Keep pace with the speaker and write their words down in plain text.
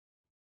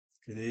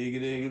Good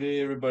day,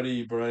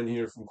 everybody. Brian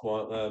here from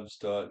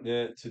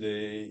quantlabs.net.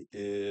 Today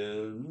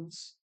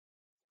is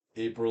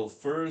April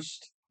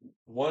 1st,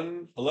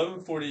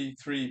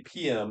 11:43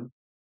 p.m.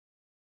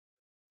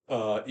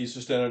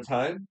 Eastern Standard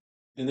Time.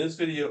 In this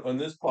video, on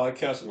this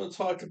podcast, I'm going to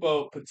talk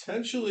about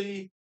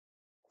potentially,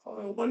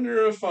 I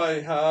wonder if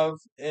I have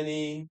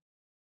any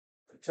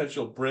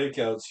potential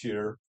breakouts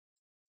here.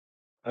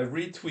 I've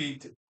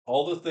retweaked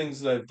all the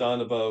things that I've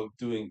done about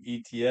doing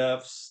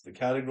ETFs, the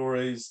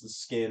categories, the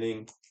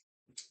scanning,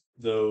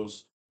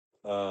 those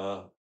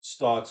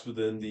stocks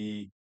within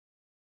the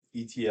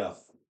ETF.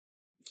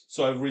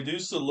 So I've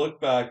reduced the look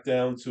back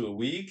down to a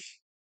week,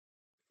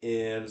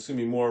 and it's going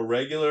to be more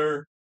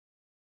regular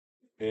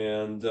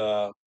and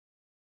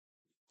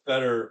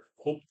better,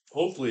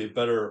 hopefully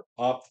better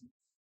up.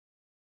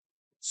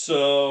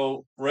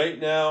 So right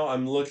now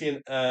I'm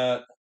looking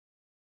at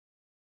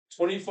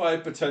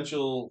 25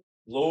 potential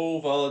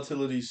low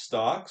volatility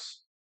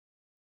stocks.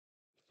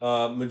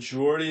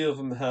 Majority of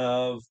them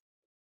have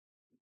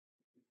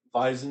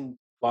buys and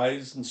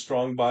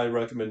strong buy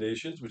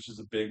recommendations, which is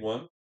a big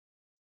one.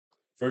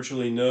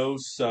 Virtually no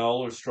sell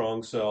or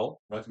strong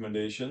sell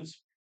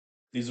recommendations.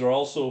 These are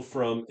also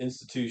from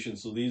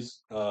institutions. So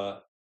these,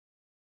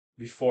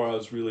 before I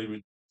was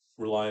really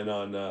relying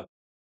on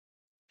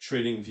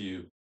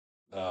TradingView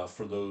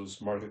for those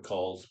market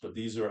calls, but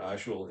these are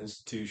actual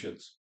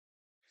institutions.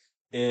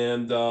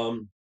 And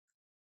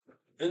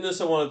in this,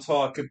 I want to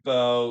talk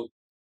about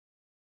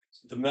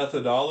the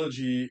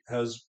methodology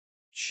has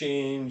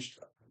changed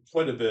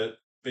quite a bit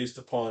based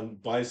upon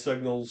buy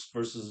signals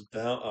versus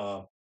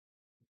down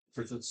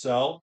versus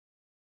sell.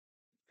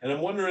 And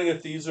I'm wondering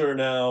if these are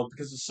now,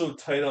 because it's so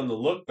tight on the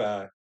look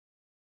back,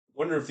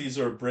 wonder if these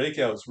are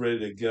breakouts ready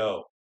to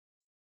go.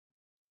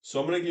 So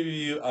I'm going to give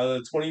you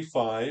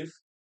 25.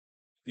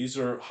 These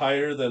are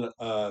higher than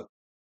 $100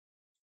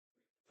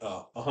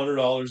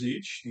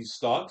 each. These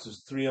stocks,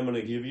 there's three I'm going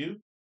to give you,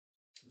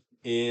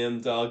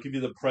 and I'll give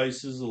you the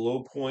prices, the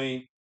low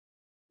point,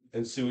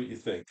 and see what you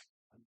think.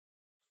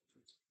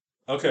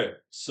 Okay,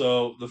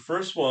 so the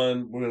first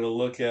one we're going to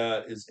look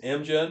at is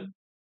Amgen.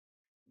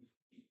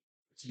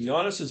 To be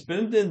honest, it's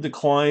been in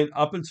decline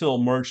up until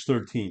March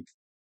 13th.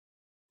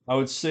 I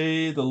would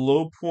say the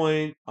low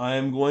point I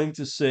am going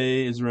to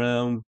say is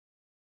around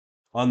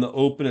on the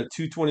open at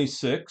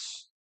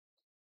 226.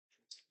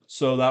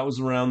 So that was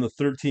around the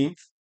 13th.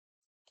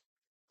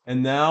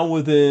 And now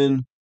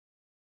within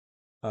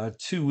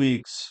 2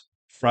 weeks,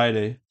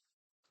 Friday,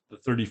 the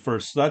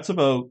 31st. So that's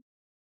about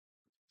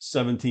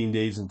 17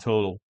 days in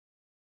total.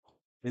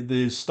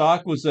 The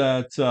stock was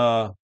at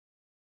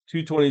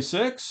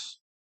 226.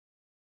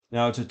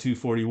 Now it's at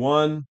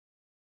 241.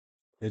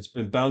 It's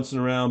been bouncing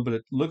around, but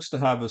it looks to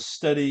have a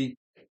steady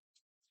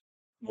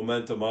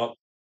momentum up.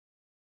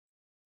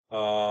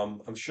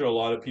 I'm sure a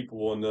lot of people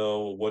will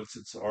know what's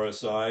its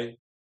RSI.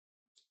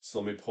 So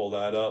let me pull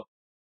that up,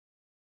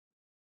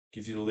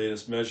 give you the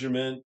latest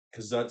measurement,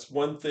 because that's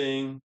one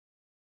thing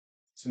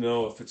to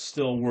know if it's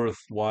still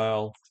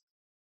worthwhile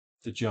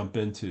to jump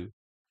into.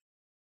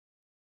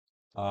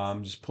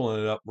 I'm just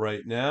pulling it up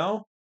right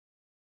now.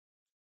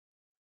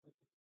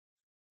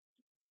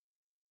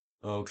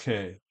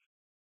 Okay.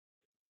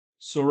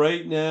 So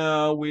right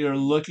now we are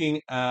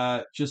looking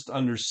at just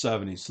under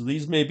 70. So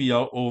these may be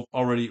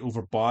already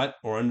overbought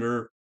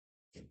or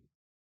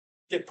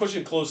get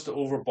pushing close to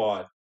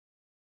overbought.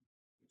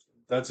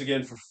 That's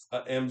again for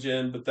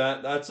Amgen, but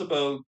that's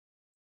about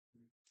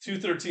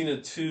 213 to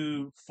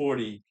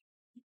 240.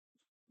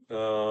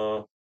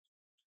 Uh,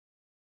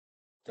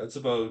 that's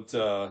about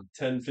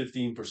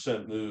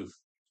 10-15% move.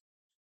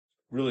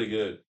 Really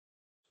good.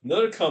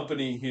 Another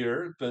company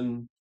here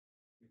been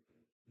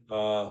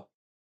uh,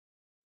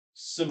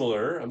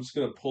 similar. I'm just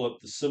going to pull up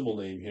the symbol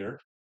name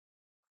here.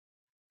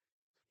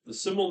 The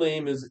symbol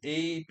name is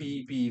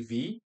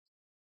ABBV.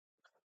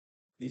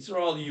 These are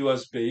all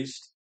US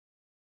based.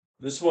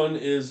 This one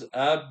is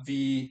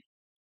AbbVie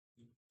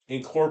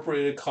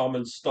Incorporated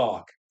Common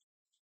Stock.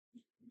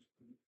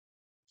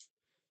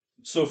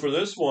 So for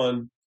this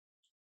one,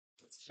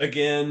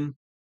 again,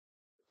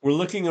 we're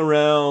looking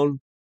around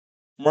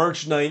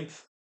March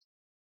 9th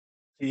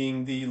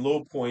being the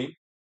low point,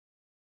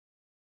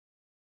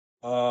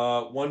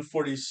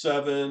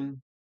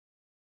 147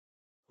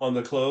 on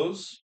the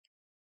close,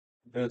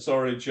 and it's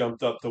already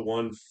jumped up to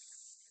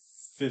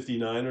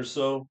 159 or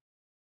so.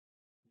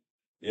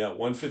 Yeah,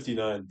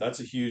 159. That's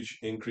a huge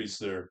increase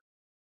there.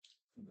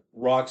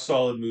 Rock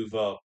solid move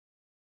up.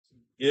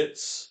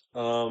 It's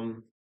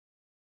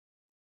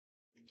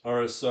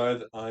RSI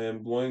that I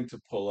am going to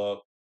pull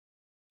up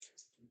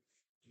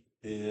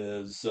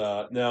is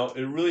now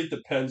it really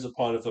depends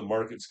upon if the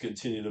markets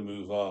continue to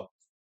move up,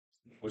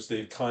 which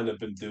they've kind of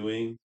been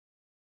doing.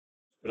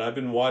 But I've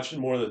been watching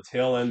more of the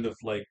tail end of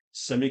like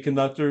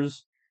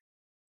semiconductors.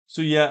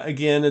 So yeah,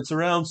 again, it's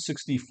around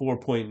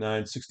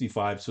 64.9,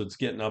 65. So it's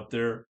getting up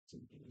there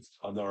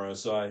on the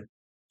RSI.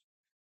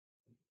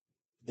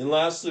 And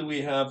lastly,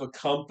 we have a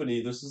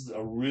company. This is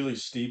a really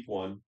steep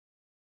one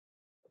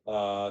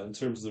in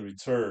terms of the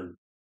return.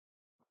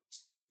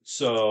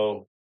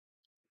 So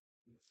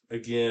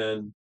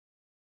again,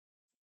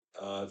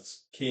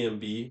 it's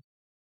KMB,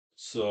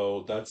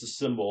 so that's a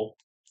symbol.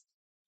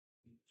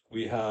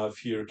 We have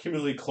here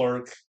Kimberly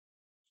Clark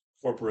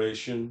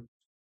Corporation,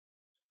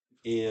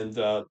 and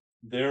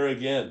there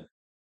again,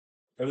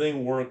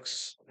 everything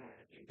works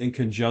in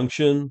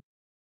conjunction.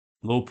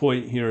 Low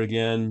point here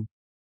again.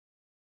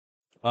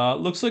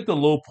 Looks like the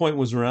low point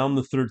was around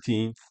the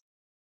 13th,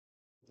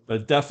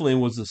 but definitely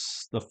was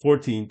the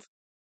 14th.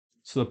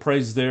 So the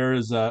price there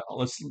is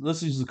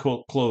let's use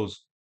the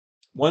close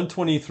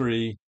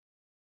 123,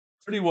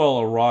 pretty well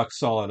a rock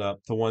solid up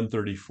to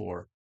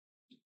 134.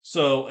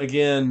 So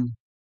again,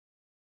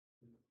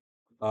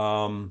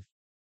 um,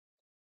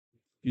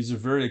 these are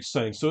very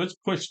exciting. So it's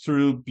pushed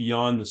through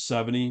beyond the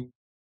 70,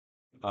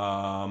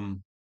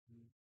 um,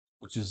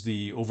 which is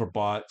the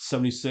overbought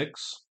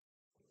 76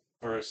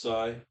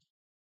 RSI.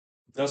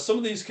 Now some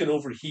of these can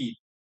overheat.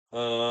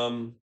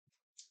 Um,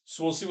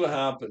 so we'll see what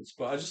happens.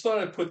 But I just thought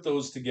I'd put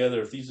those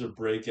together if these are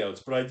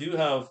breakouts. But I do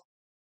have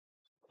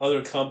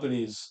other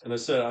companies, and I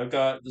said I've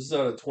got this is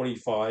out of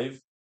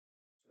 25.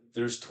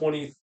 There's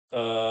 20,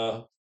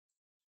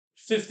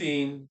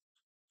 15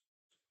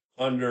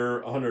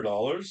 under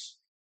 $100.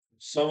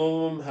 Some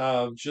of them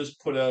have just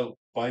put out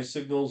buy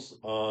signals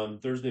on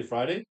Thursday,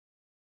 Friday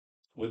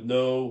with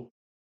no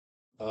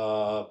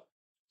uh,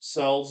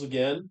 sells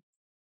again,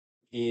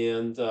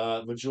 and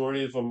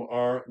majority of them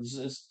are this is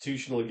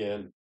institutional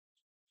again,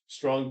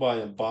 strong buy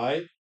and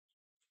buy.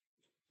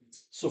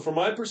 So from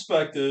my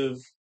perspective,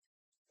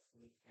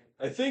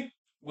 I think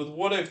with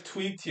what I've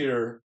tweaked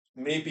here,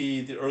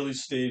 maybe the early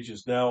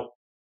stages. Now,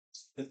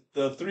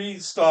 the three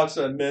stocks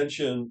I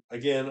mentioned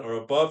again are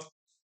above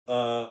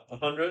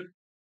 100,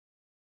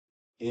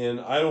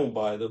 and I don't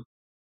buy them,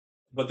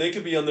 but they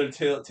could be on their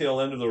tail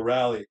end of the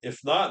rally. If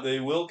not, they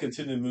will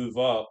continue to move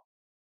up.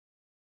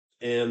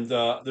 And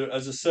there,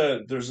 as I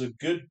said, there's a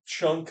good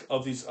chunk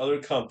of these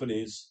other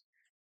companies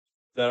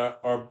that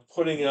are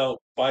putting out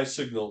buy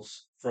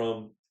signals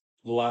from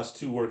the last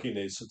two working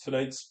days. So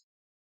tonight's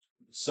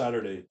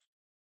Saturday.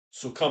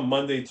 So come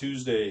Monday,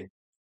 Tuesday,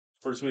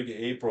 first week of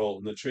April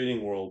in the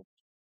trading world,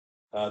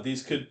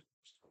 these could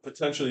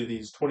potentially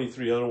these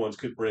 23 other ones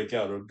could break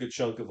out, or a good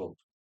chunk of them,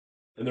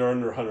 and they're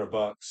under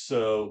 $100.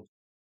 So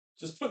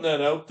just putting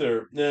that out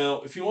there. Now,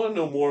 if you want to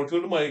know more,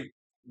 go to my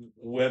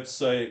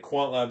website,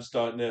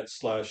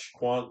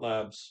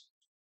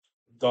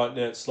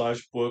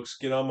 quantlabs.net/books.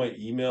 Get on my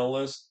email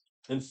list.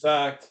 In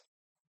fact,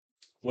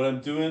 what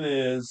I'm doing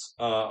is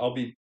I'll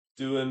be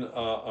doing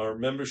our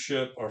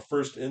membership, our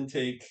first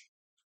intake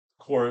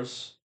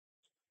course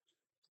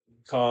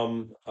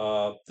come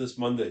this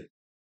Monday.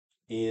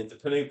 And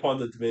depending upon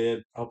the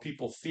demand, how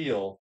people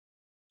feel,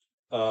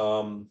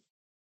 um,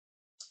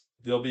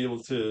 they'll be able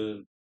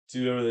to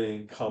do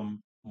everything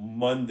come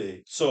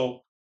Monday.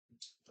 So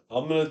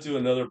I'm going to do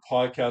another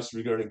podcast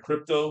regarding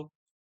crypto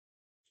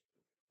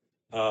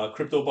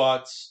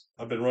bots.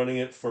 I've been running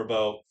it for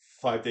about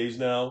 5 days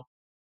now.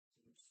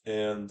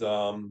 And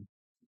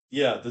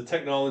yeah, the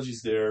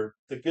technology's there.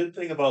 The good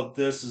thing about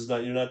this is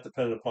that you're not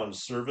dependent upon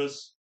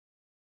service.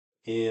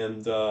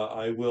 And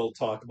I will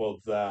talk about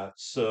that.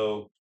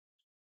 So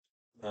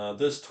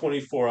this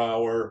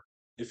 24-hour,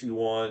 if you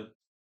want,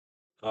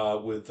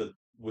 with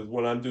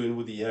what I'm doing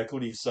with the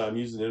equity side, I'm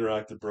using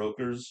interactive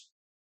brokers.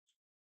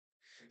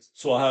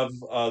 So I'll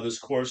have this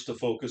course to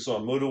focus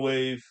on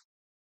MotorWave,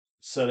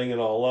 setting it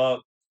all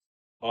up,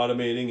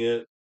 automating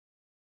it,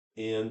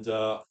 and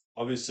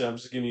obviously I'm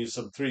just giving you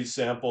some three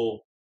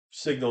sample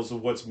signals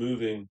of what's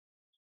moving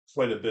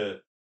quite a bit.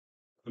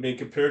 I mean,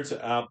 compared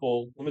to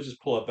Apple, let me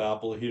just pull up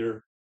Apple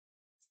here.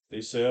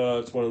 They say, oh,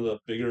 it's one of the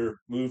bigger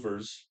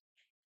movers,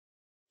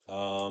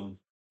 um,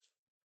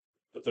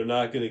 but they're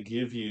not going to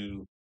give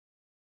you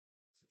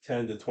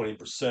 10 to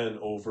 20%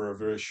 over a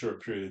very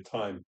short period of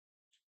time.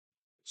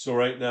 So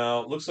right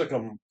now, it looks like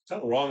I'm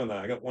kind of wrong on that.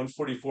 I got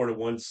 144 to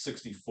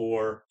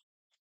 164.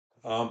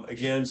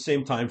 Again,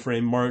 same time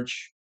frame,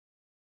 March.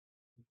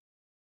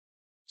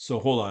 So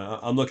hold on,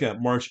 I'm looking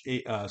at March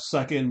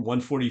 2nd,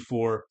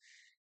 144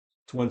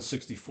 to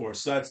 164.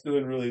 So that's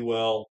doing really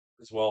well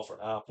as well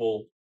for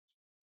Apple.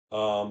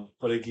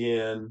 But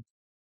again,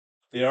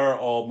 they are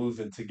all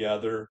moving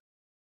together.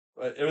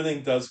 But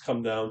everything does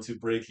come down to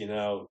breaking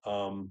out.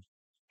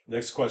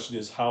 Next question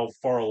is how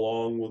far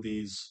along will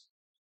these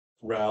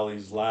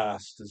rallies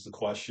last? Is the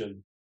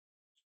question.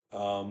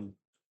 Um,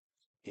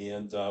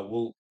 and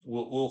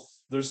we'll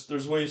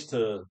there's ways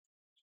to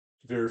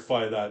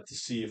verify that to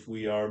see if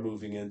we are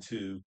moving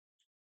into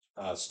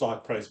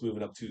stock price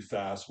moving up too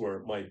fast where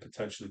it might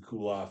potentially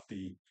cool off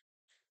the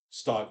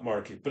stock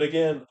market. But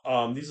again,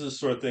 these are the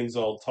sort of things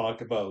I'll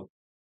talk about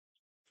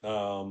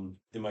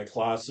in my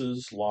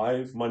classes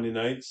live Monday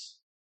nights,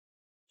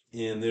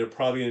 and they're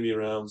probably going to be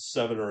around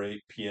 7 or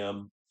 8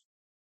 p.m.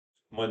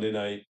 Monday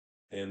night,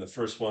 and the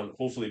first one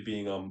hopefully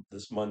being on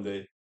this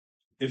Monday.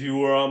 If you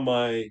were on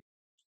my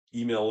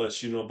email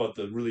list, you know about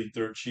the really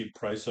dirt cheap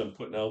price I'm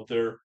putting out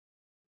there.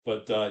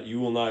 But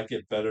you will not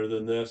get better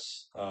than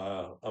this.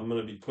 I'm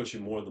going to be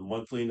pushing more the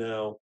monthly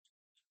now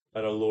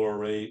at a lower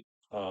rate.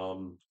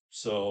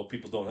 so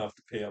people don't have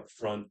to pay up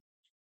front.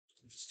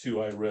 It's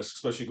too high risk,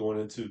 especially going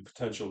into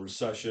potential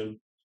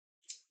recession.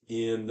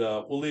 And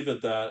we'll leave it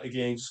at that.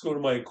 Again, just go to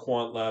my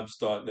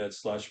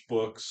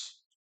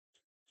quantlabs.net/books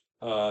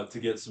to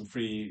get some a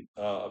free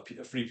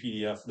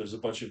PDF. There's a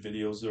bunch of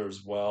videos there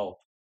as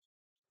well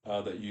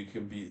that you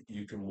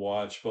can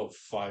watch, about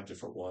 5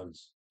 different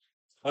ones.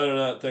 Other than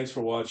that, thanks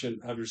for watching.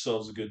 Have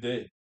yourselves a good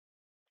day.